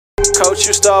coach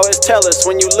used to always tell us,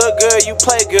 when you look good, you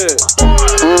play good.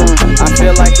 I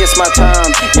feel like it's my time.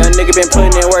 Young nigga been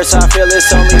putting in work, so I feel it's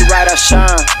only right I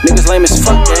shine. Niggas lame as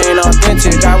fuck, they ain't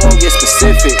authentic, I won't get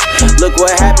specific. Look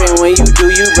what happened when you do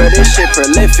you, bro, this shit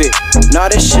prolific. Nah,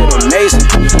 this shit amazing.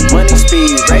 Money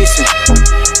speed racing.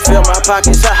 Fill my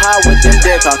pockets are high with them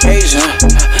dead Caucasian.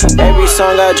 Every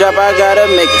song I drop, I gotta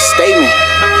make a statement.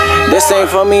 This ain't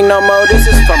for me no more, this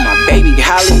is for my baby.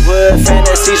 Hollywood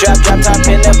fantasy, drop top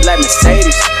in the black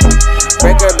Mercedes.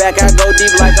 Break her back, I go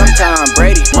deep like I'm Tom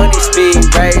Brady. Money speed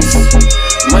race,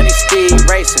 money speed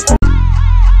racing.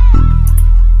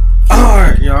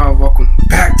 Alright, y'all, welcome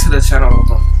back to the channel.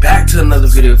 Welcome back to another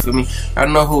video for me. I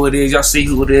know who it is. Y'all see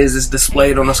who it is. It's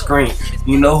displayed on the screen.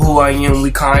 You know who I am.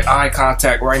 We eye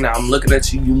contact right now. I'm looking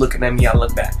at you. You looking at me. I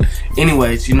look back.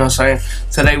 Anyways, you know what I'm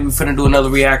saying? Today we finna do another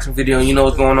reaction video. You know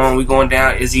what's going on. We going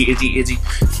down. Izzy. You know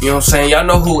what I'm saying? Y'all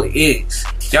know who it is.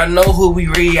 Y'all know who we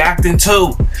reacting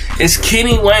to. It's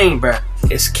Kenny Wayne, bruh.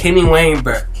 It's Kenny Wayne,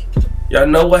 bruh. Y'all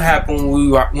know what happened when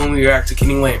we react to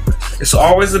Kenny Wayne, bruh. It's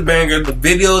always a banger. The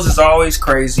videos is always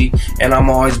crazy, and I'm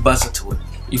always buzzing to it.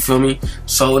 You feel me?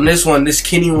 So in this one, this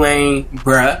Kenny Wayne,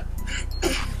 bruh,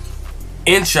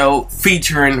 intro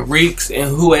featuring Reeks and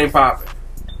Who Ain't Poppin'.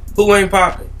 Who Ain't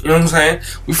Poppin'? You know what I'm saying?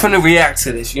 We finna react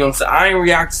to this. You know what I'm saying? I ain't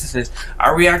reacted to this. I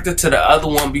reacted to the other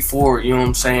one before. You know what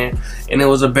I'm saying? And it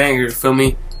was a banger. You feel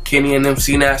me? Kenny and them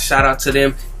seen that. Shout out to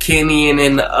them. Kenny and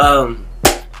then I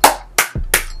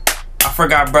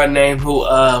forgot bruh name who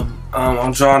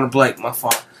I'm drawing a blank. My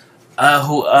fault.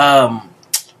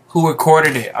 Who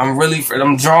recorded it? I'm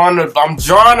drawing a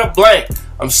blank.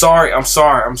 I'm sorry.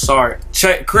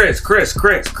 Check Chris.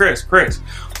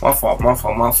 My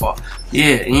fault.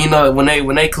 Yeah, and you know when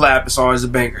they clap, it's always a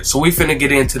banger. So we finna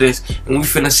get into this and we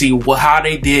finna see how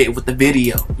they did with the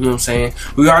video. You know what I'm saying?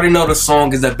 We already know the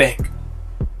song is a banger.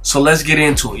 So let's get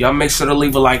into it. Y'all make sure to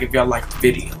leave a like if y'all like the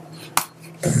video.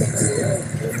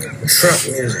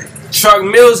 Truck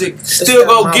music. Still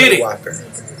go get it. Whopper.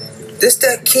 This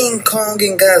that King Kong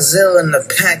and Godzilla in the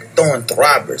pack throwing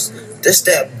throbbers. This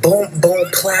that boom boom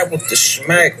clap with the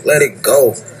smack, let it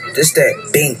go. This that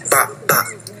bing bop bop,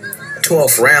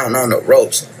 12th round on the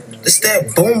ropes. This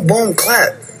that boom boom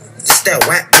clap. This that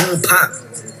whack boom pop.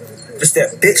 This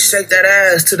that bitch shake that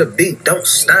ass to the beat, don't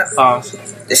stop. Awesome.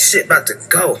 This shit about to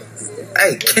go.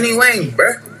 Hey, Kenny Wayne,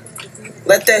 bruh.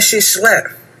 Let that shit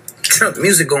slap. Trump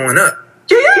music going up.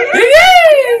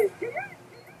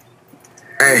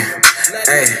 Hey,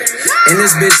 in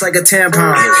this bitch like a tampon.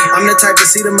 I'm the type to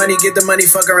see the money, get the money,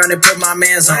 fuck around and put my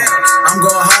mans on. I'm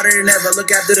going harder than ever,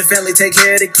 look after the family, take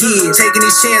care of the kids. Taking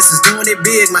these chances, doing it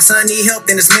big. My son need help,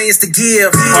 then it's millions to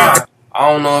give. I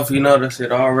don't know if you noticed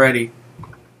it already.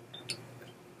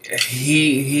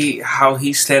 How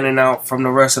he's standing out from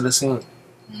the rest of the scene.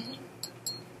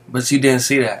 But you didn't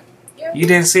see that. Yeah. You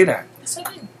didn't see that. Yes, I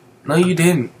did. No, you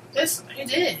didn't. Yes, I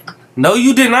did. No,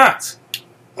 you did not.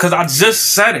 Because I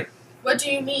just said it. What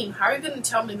do you mean? How are you going to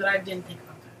tell me that I didn't think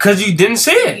about that? Because you didn't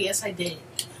see it. Yes, I did.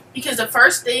 Because the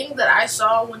first thing that I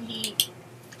saw when he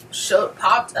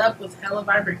popped up with hella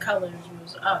vibrant colors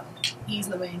was, he's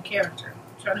the main character.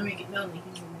 I'm trying to make it known that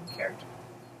he's the main character.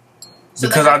 So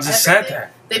because I just said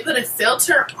that. They put a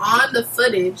filter on the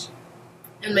footage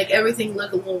and make everything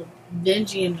look a little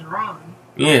dingy and drawn.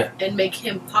 Yeah. And make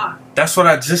him pop. That's what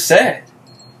I just said.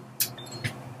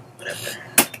 Whatever.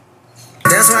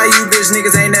 That's why you bitch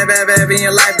niggas ain't never ever in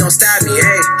your life, don't stop me,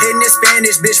 hey. Hitting this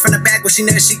Spanish bitch from the back when she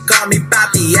knows she call me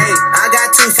Poppy, hey. I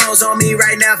got 2 phones on me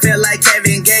right now, feel like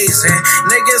Kevin Gates, hey.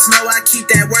 Niggas know I keep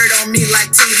that word on me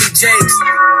like TV Jakes.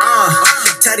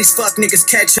 Tell these fuck niggas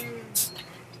catch up.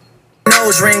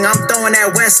 Nose ring, I'm throwing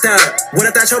that West up. What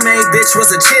I thought your main bitch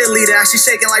was a cheerleader, she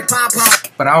shaking like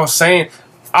pom-pom. But I was saying,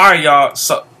 alright y'all,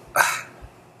 so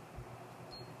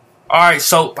alright,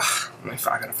 so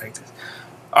I gotta fake this.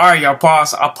 Alright, y'all,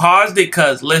 pause. I paused it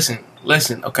because, listen,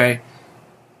 okay?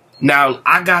 Now,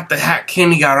 I got the hat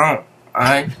Kenny got on,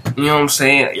 alright? You know what I'm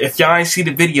saying? If y'all ain't see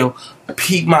the video,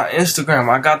 peep my Instagram.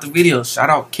 I got the video. Shout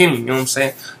out Kenny, you know what I'm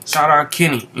saying? Shout out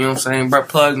Kenny, you know what I'm saying? Bro,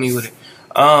 plug me with it.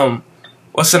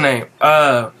 What's the name?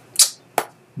 The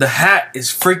hat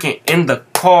is freaking in the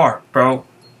car, bro.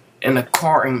 In the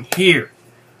car in here.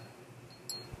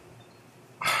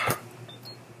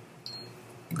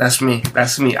 That's me.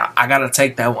 I gotta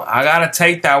take that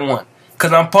one.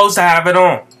 Cause I'm supposed to have it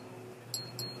on.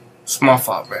 It's my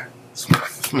fault, bro.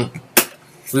 It's me.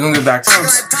 We gonna get back to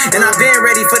this. And I've been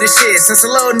ready for the shit since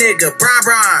a little nigga.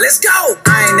 Bron. Let's go.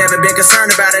 I ain't never been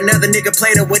concerned about another nigga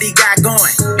play to what he got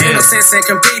going. Ain't no sense in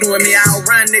competing with me. I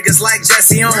outrun niggas like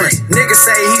Jesse Owens. Niggas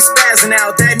say he's spazzing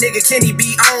out. That nigga Kenny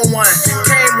be on one.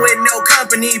 Came with no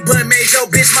company, but made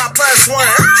your bitch my +1.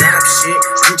 Drop shit.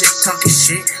 I'm just talking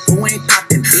shit. Who ain't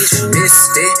poppin', bitch?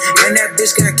 Missed it. And that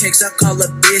bitch got kicks. I call a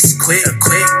bitch quick. A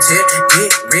quick tip.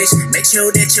 Get rich. Make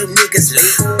sure that your niggas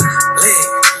lit.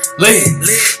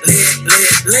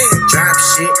 Drop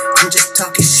shit, I'm just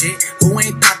talking shit. Who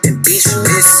ain't poppin', bitch?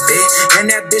 Missed it. And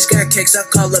that bitch got kicks, I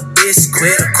call a bitch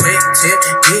quick. A quick tip,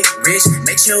 get rich.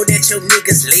 Make sure that your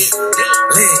niggas lit.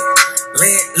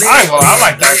 I ain't gonna, I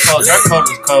like that code. That code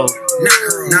is cold.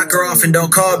 Knock her off and don't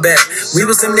call back. We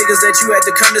was them niggas that you had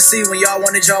to come to see when y'all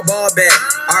wanted y'all ball back.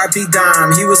 RP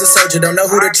Dom, he was a soldier, don't know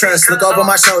who to trust. Look over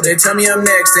my shoulder, they tell me I'm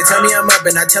next. They tell me I'm up,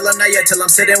 and I tell them not yet till I'm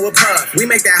sitting with Puff. We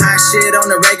make that hot shit on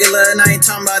the regular, and I ain't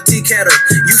talking about tea kettle.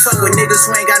 You fuck with niggas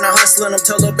who ain't got no hustle, and I'm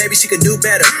told little baby she could do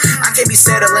better. I can't be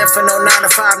settling for no 9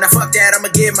 to 5. Now fuck that, I'ma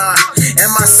get mine.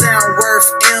 And my sound worth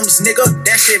M's, nigga.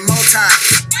 That shit multi,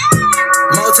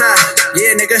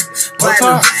 yeah, nigga.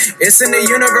 Platinum. It's in the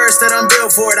universe that I'm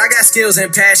built for it. I got skills and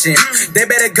passion. They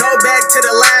better go back to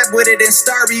the lab with it and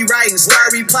start rewriting,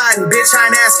 start replotting. Bitch,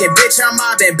 I ain't asking. Bitch, I'm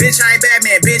mobbing. Bitch, I ain't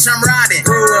Batman. Bitch, I'm robbing.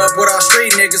 Grew up with all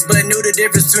street niggas, but knew the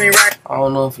difference between right. I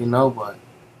don't know if you know, but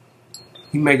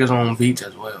he make his own beats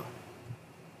as well.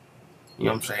 You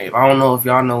know what I'm saying? I don't know if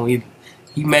y'all know either.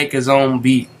 He make his own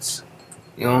beats.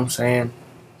 You know what I'm saying?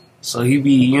 So he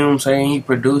be, you know what I'm saying, he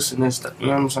producing this stuff, you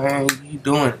know what I'm saying? He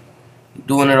doing it. He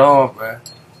doing it all, bruh.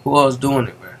 Who else doing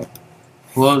it, bruh?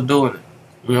 Who else doing it?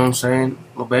 You know what I'm saying?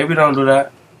 Lil Baby don't do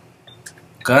that.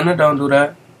 Gunna don't do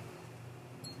that.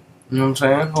 You know what I'm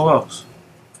saying? Who else?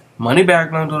 Moneybag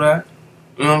don't do that.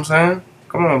 You know what I'm saying?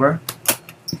 Come on, bruh.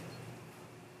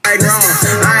 Right, wrong.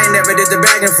 I ain't never did the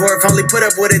back and forth, only put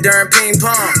up with it during ping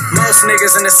pong. Most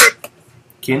niggas in the sick.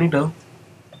 Kenny do.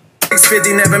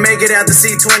 650 never make it out to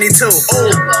C22.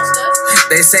 Ooh.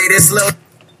 They say this little.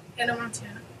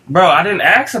 Bro, I didn't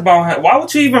ask about her. Why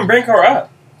would you even bring her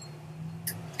up?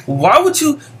 Why would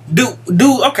you do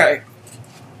okay.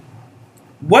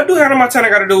 What do Hannah Montana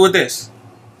got to do with this?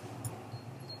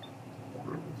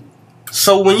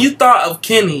 So when you thought of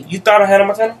Kenny, you thought of Hannah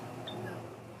Montana?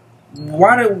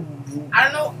 Why did... I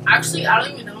don't know. Actually, I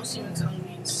don't even know what she was telling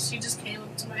me. She just came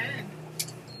up to my head.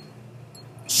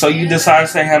 So you decided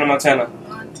to say Hannah Montana?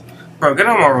 Bro, get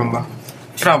out of my room, bro.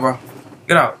 Get out, bro.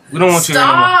 Get out. We don't want you here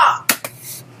no more.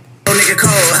 Nigga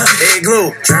cold, hey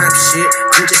glue. Drop shit,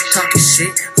 I'm just talking shit.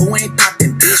 Who ain't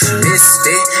poppin', bitch? Missed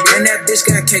it. And that bitch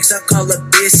got cakes, I call a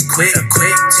bitch quick. A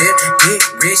quick tip, get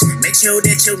rich. Make sure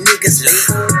that your niggas lit.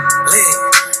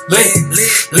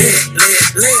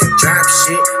 Drop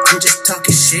shit, I'm just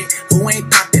talking shit. Who ain't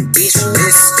poppin', bitch?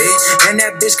 Missed it. And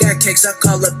that bitch got cakes, I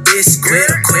call a bitch quick.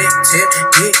 A quick tip,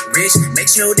 get rich. Make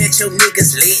sure that your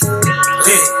niggas lit.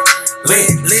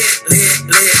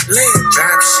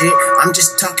 Drop shit, I'm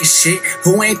just talking shit.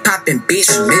 Who ain't poppin', bitch?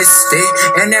 Missed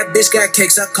it. And that bitch got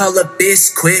cakes, I call a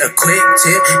bitch quick. A quick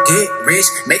tip, get rich.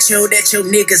 Make sure that your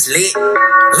niggas lit.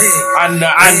 I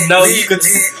know you could.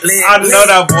 I know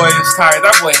that boy is tired.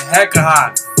 That boy hecka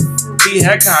hot. He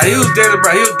hecka hot. He was there,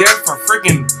 bro. He was there for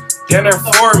freaking dinner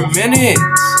 4 minutes.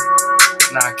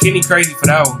 Nah, Kenny crazy for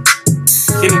that one.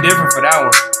 Kenny different for that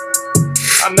one.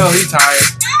 I know he tired.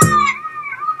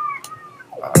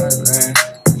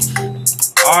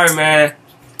 Alright, man.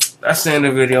 That's the end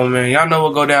of the video, man. Y'all know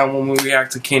what go down when we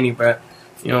react to Kenny, but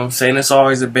you know what I'm saying? It's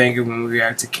always a banger when we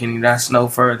react to Kenny. That's no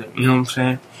further. You know what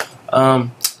I'm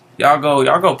saying? Y'all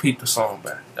go peep the song,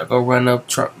 bro. Y'all go run up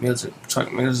Truck Music.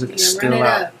 Truck Music is still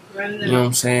out. You know what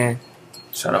I'm saying?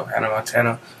 Shut up, Hannah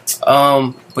Montana.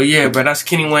 But yeah, bro, that's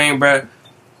Kenny Wayne, bro.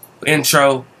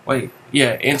 Intro. Wait,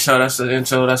 yeah, intro. That's the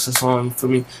intro. That's the song for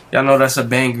me. Y'all know that's a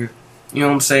banger. You know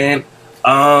what I'm saying?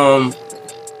 I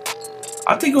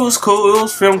think it was cool. It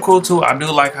was filmed cool too. I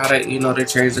do like how they, you know, they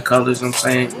changed the colors. You know what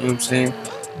I'm saying? You know what I'm saying?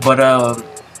 But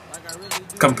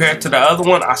compared to the other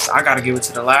one, I gotta give it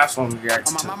to the last one we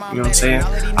reacted to. You know what I'm saying?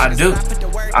 I do,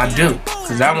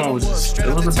 cause that one was just, it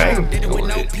was a banger. It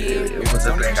was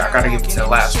a banger. I gotta give it to the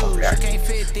last one we reacted.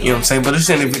 You know what I'm saying? But this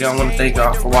is the video. I want to thank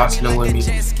y'all for watching it with me.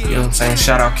 You know what I'm saying?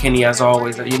 Shout out Kenny as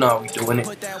always. You know how we doing it.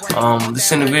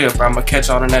 This is the video, bro. I'm gonna catch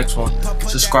y'all on the next one.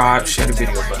 Subscribe, share the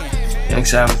video, bro.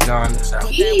 Thanks for having me on this out.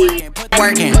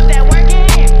 Working.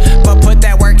 But put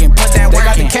that work in. They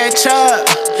got to catch up,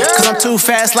 cause I'm too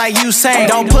fast like you say.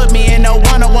 Don't put me in no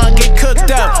one-on-one, get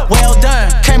cooked up. Well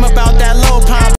done, came about that low pump.